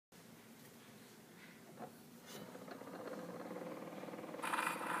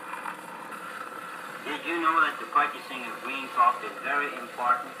purchasing of green coffee is very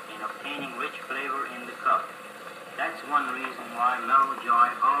important in obtaining rich flavor in the cup. That's one reason why Mello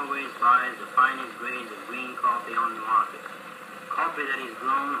always buys the finest grades of green coffee on the market. Coffee that is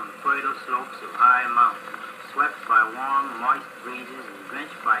grown on fertile slopes of high mountains, swept by warm, moist breezes and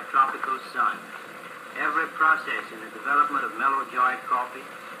drenched by tropical sun. Every process in the development of Mello coffee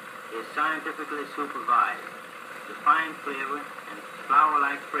is scientifically supervised. The fine flavor and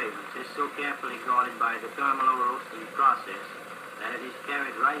flower-like fragrance is so carefully guarded by the thermal roasting process that it is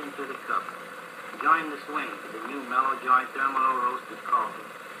carried right into the cup. Join the swing to the new Mello thermal roasted coffee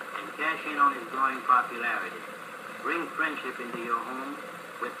and cash in on its growing popularity. Bring friendship into your home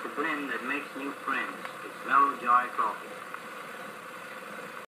with the blend that makes new friends. It's Mello coffee.